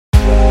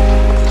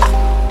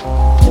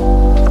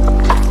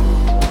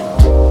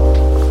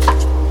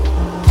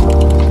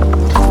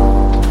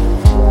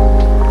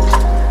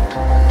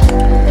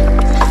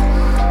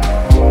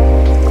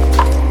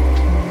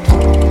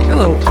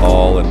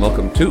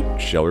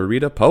shall we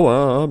read a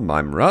poem?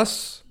 I'm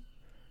Russ.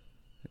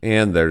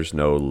 And there's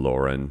no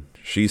Lauren.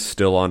 She's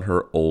still on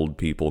her old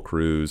people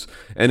cruise,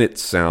 and it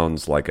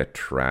sounds like a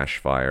trash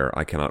fire.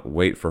 I cannot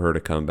wait for her to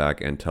come back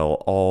and tell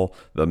all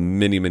the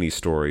many, many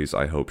stories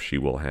I hope she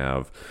will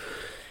have.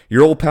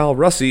 Your old pal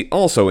Russie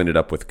also ended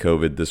up with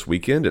COVID this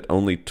weekend. It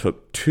only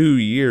took 2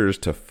 years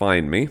to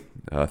find me.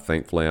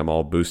 Thankfully, I'm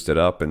all boosted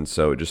up, and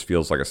so it just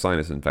feels like a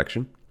sinus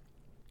infection.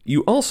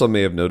 You also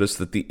may have noticed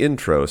that the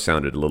intro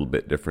sounded a little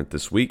bit different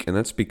this week, and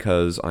that's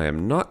because I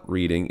am not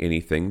reading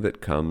anything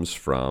that comes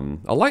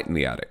from A Light in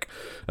the Attic,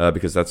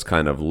 because that's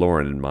kind of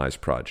Lauren and my's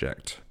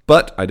project.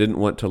 But I didn't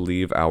want to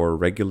leave our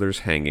regulars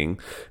hanging,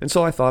 and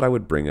so I thought I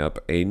would bring up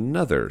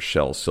another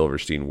Shel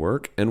Silverstein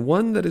work, and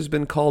one that has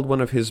been called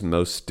one of his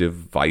most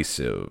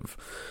divisive,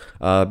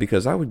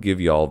 because I would give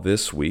y'all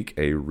this week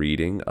a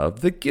reading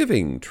of The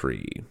Giving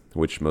Tree,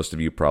 which most of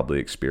you probably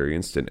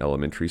experienced in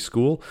elementary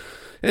school,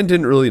 and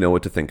didn't really know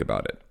what to think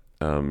about it,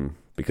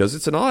 because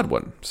it's an odd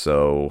one.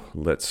 So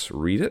let's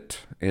read it,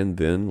 and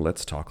then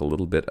let's talk a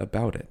little bit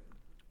about it.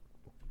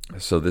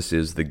 So this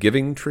is The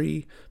Giving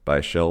Tree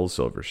by Shel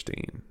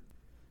Silverstein.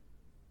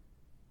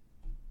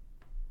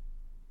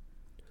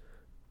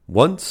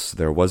 Once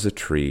there was a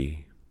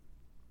tree,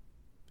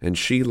 and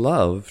she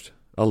loved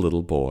a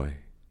little boy.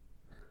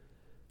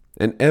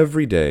 And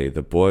every day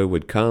the boy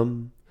would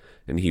come,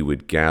 and he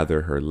would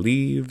gather her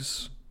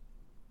leaves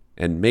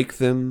and make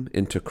them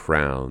into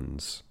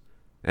crowns,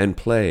 and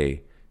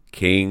play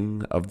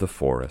king of the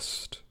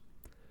forest.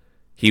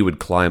 He would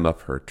climb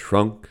up her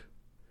trunk,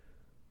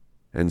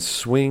 and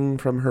swing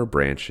from her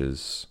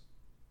branches,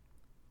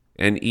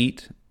 and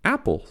eat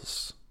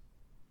apples.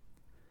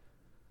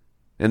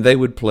 And they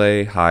would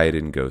play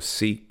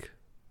hide-and-go-seek,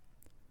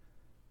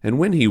 and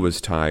when he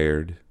was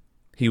tired,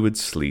 he would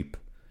sleep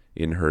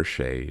in her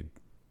shade.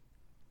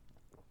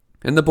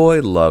 And the boy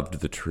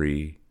loved the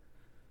tree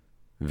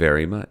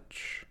very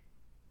much.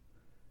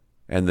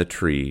 And the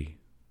tree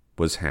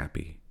was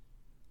happy.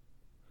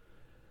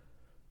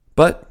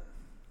 But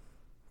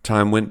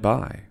time went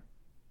by,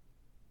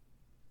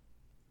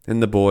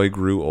 and the boy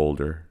grew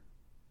older,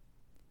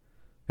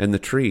 and the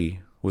tree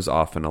was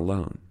often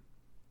alone.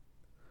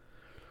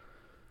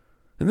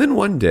 And then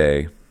one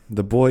day,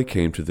 the boy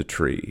came to the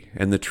tree,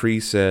 and the tree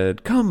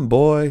said, "Come,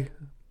 boy,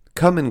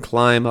 come and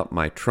climb up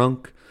my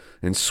trunk,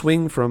 and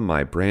swing from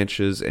my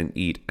branches, and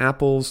eat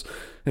apples,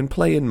 and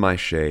play in my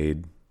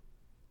shade,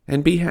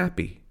 and be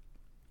happy."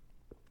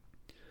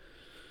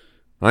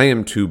 "I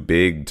am too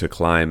big to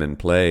climb and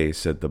play,"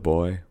 said the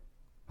boy.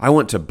 "I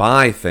want to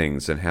buy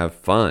things and have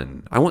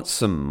fun. I want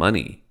some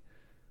money.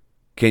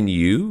 Can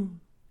you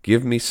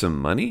give me some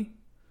money?"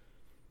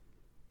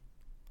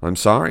 "I'm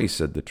sorry,"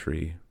 said the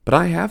tree, "but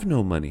I have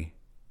no money.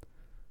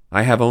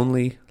 I have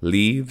only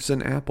leaves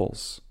and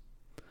apples.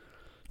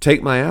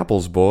 Take my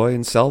apples, boy,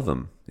 and sell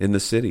them in the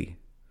city.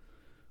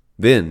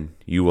 Then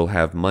you will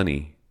have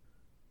money,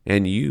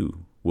 and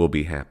you will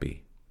be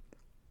happy."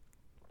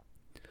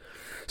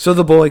 So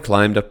the boy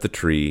climbed up the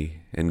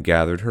tree and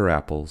gathered her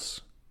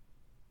apples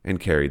and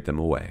carried them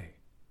away.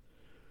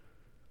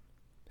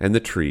 And the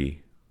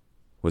tree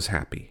was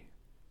happy.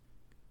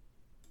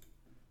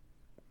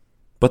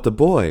 But the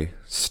boy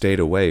stayed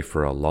away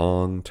for a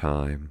long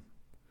time,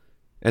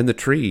 and the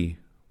tree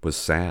was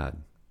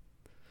sad.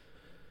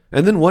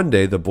 And then one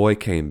day the boy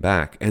came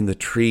back, and the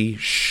tree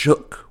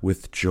shook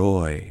with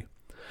joy.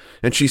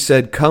 And she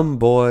said, "Come,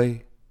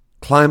 boy,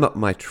 climb up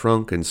my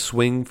trunk and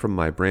swing from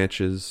my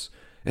branches,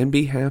 and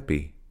be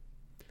happy."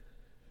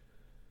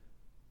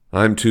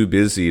 "I'm too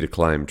busy to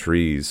climb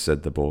trees,"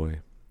 said the boy.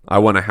 "I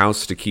want a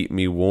house to keep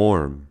me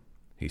warm,"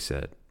 he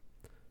said.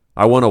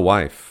 "I want a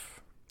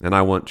wife, and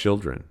I want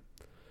children,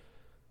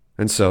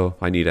 and so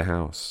I need a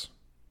house.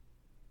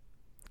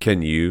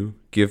 Can you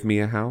give me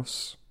a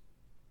house?"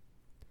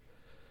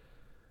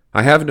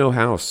 "I have no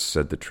house,"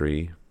 said the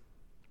tree.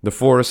 "The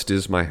forest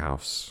is my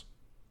house.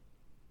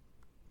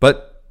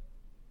 But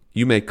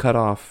you may cut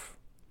off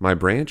my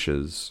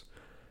branches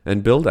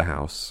and build a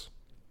house.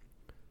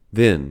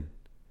 Then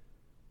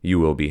you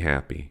will be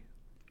happy."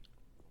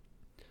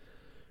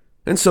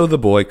 And so the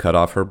boy cut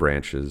off her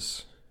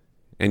branches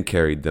and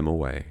carried them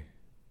away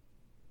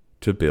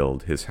to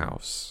build his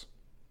house.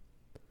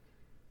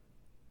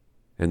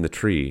 And the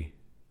tree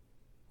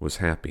was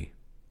happy.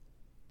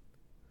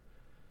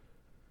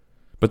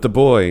 But the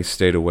boy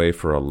stayed away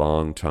for a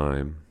long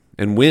time,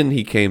 and when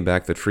he came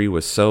back, the tree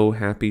was so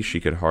happy she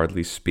could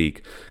hardly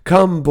speak.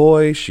 "Come,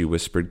 boy," she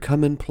whispered,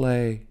 "come and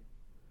play."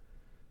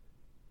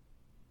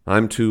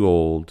 "I'm too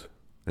old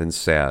and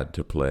sad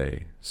to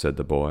play," said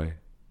the boy.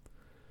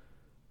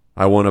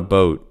 "I want a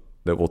boat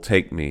that will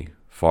take me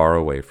far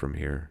away from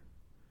here.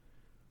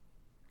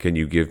 Can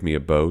you give me a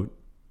boat?"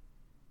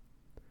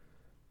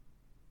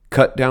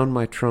 "Cut down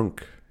my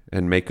trunk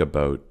and make a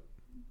boat,"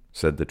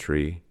 said the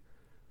tree.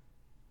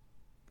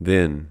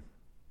 "Then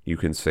you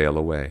can sail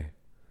away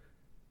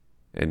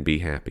and be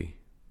happy."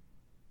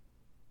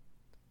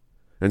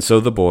 And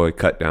so the boy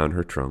cut down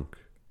her trunk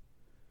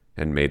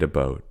and made a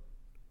boat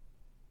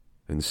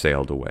and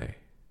sailed away.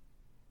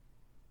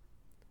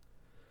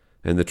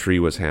 And the tree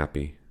was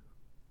happy,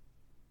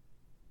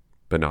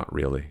 but not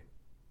really.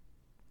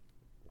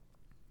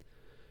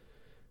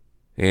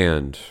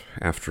 And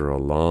after a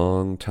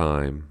long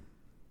time,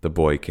 the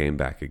boy came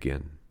back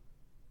again.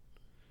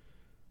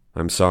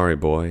 "I'm sorry,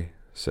 boy,"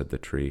 said the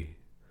tree,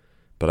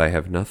 "but I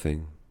have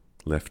nothing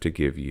left to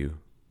give you.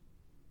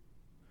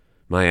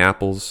 My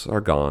apples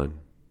are gone."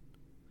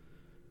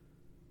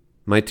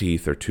 "My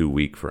teeth are too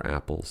weak for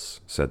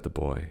apples," said the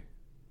boy.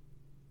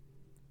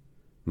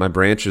 "My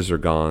branches are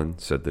gone,"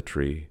 said the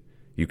tree.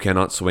 "You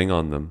cannot swing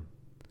on them."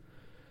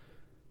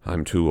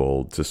 "I'm too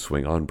old to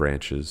swing on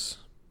branches,"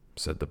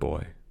 said the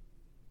boy.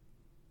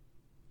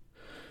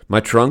 "My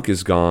trunk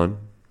is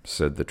gone,"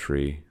 said the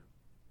tree.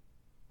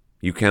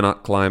 "You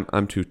cannot climb.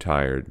 I'm too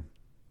tired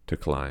to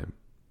climb,"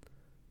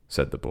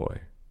 said the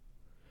boy.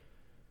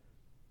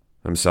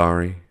 "I'm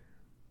sorry,"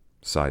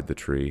 sighed the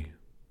tree.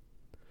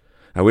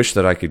 "I wish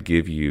that I could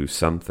give you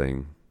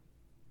something,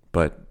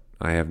 but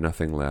I have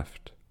nothing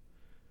left.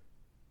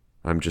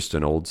 I'm just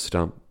an old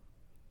stump.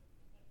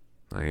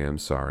 I am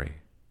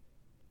sorry."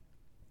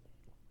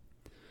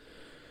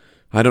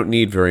 "I don't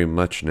need very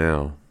much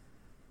now,"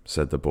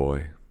 said the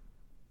boy.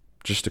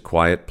 "Just a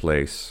quiet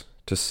place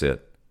to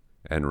sit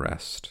and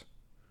rest.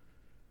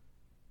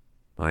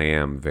 I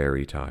am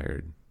very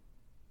tired."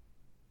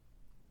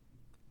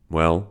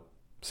 "Well,"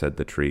 said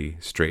the tree,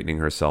 straightening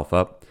herself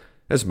up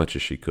as much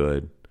as she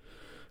could,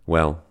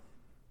 "well,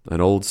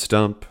 an old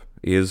stump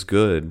is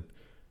good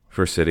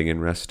for sitting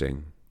and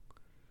resting.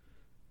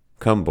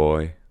 Come,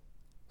 boy,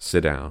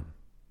 sit down.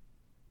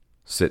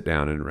 Sit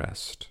down and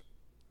rest."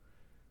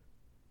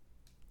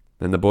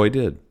 And the boy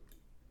did.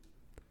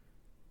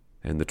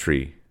 And the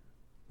tree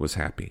was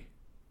happy.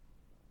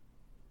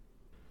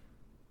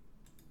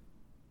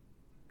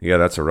 Yeah,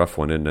 that's a rough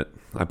one, isn't it?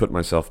 I put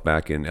myself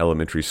back in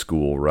elementary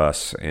school,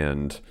 Russ,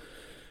 and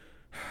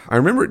I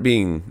remember it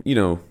being,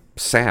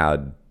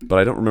 sad, but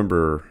I don't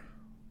remember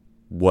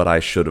what I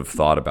should have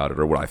thought about it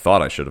or what I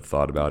thought I should have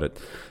thought about it.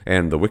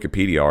 And the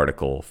Wikipedia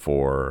article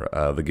for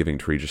The Giving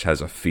Tree just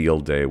has a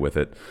field day with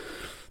it.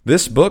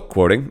 This book,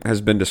 quoting,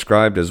 has been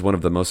described as one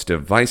of the most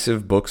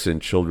divisive books in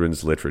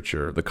children's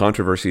literature. The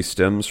controversy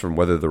stems from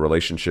whether the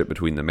relationship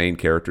between the main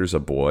characters, a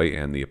boy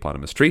and the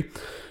eponymous tree,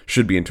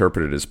 should be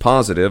interpreted as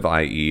positive,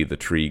 i.e., the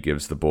tree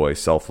gives the boy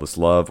selfless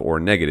love, or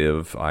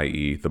negative,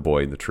 i.e., the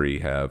boy and the tree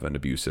have an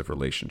abusive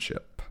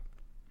relationship.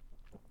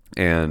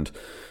 And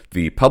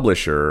the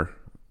publisher,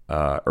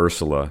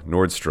 Ursula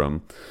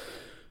Nordstrom,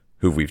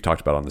 who we've talked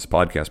about on this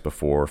podcast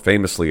before,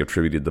 famously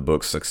attributed the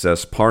book's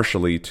success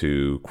partially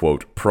to,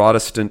 quote,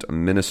 Protestant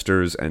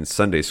ministers and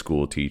Sunday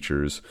school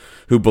teachers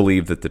who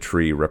believed that the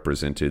tree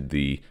represented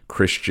the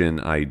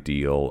Christian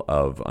ideal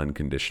of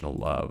unconditional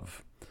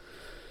love.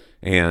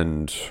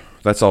 And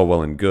that's all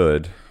well and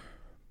good,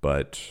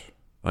 but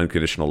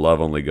unconditional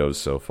love only goes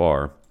so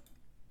far.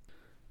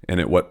 And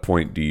at what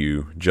point do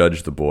you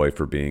judge the boy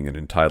for being an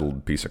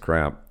entitled piece of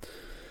crap?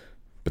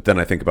 But then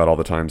I think about all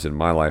the times in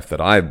my life that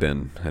I've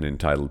been an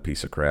entitled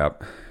piece of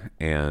crap,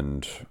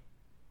 and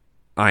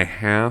I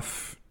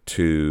have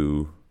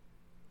to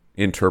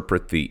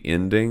interpret the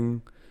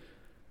ending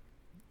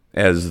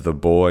as the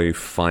boy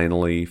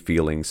finally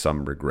feeling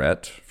some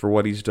regret for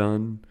what he's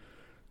done,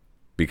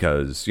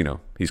 because,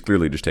 he's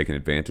clearly just taken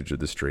advantage of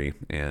this tree,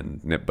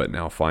 but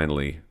now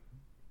finally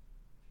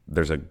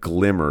there's a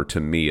glimmer, to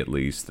me at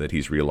least, that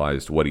he's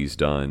realized what he's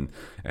done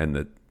and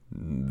that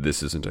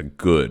this isn't a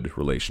good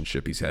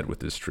relationship he's had with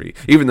this tree,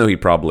 even though he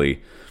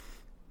probably,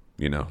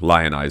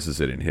 lionizes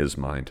it in his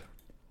mind.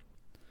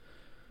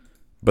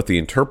 But the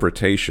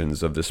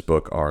interpretations of this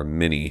book are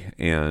many,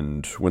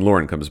 and when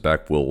Lauren comes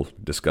back, we'll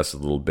discuss it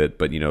a little bit.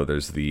 But,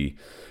 there's the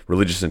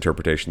religious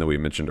interpretation that we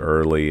mentioned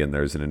early, and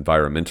there's an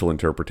environmental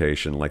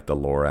interpretation like the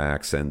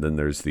Lorax, and then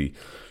there's the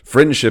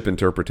friendship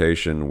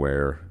interpretation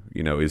where,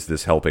 is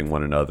this helping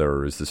one another,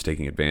 or is this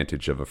taking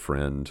advantage of a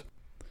friend?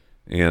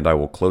 And I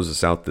will close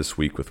us out this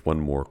week with one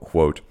more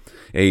quote.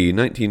 A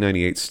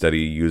 1998 study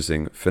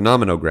using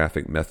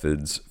phenomenographic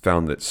methods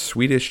found that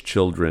Swedish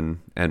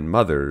children and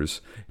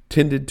mothers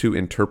tended to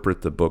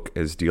interpret the book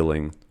as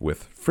dealing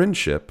with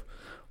friendship,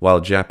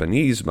 while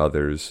Japanese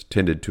mothers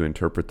tended to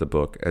interpret the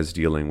book as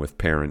dealing with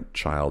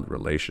parent-child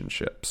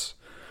relationships.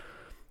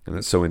 And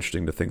it's so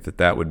interesting to think that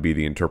that would be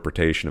the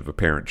interpretation of a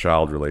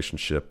parent-child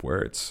relationship,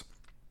 where it's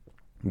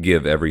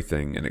give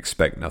everything and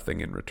expect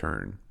nothing in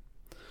return.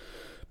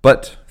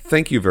 But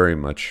thank you very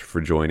much for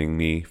joining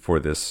me for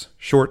this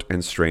short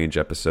and strange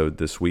episode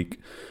this week.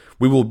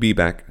 We will be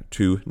back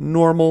to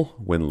normal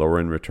when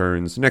Lauren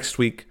returns next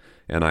week,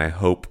 and I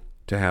hope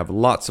to have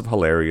lots of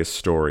hilarious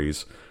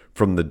stories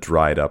from the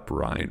dried up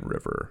Rhine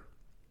River.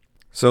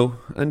 So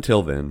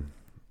until then,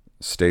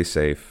 stay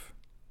safe,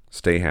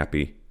 stay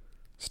happy,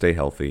 stay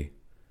healthy.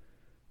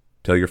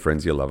 Tell your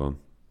friends you love them.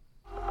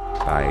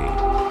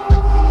 Bye.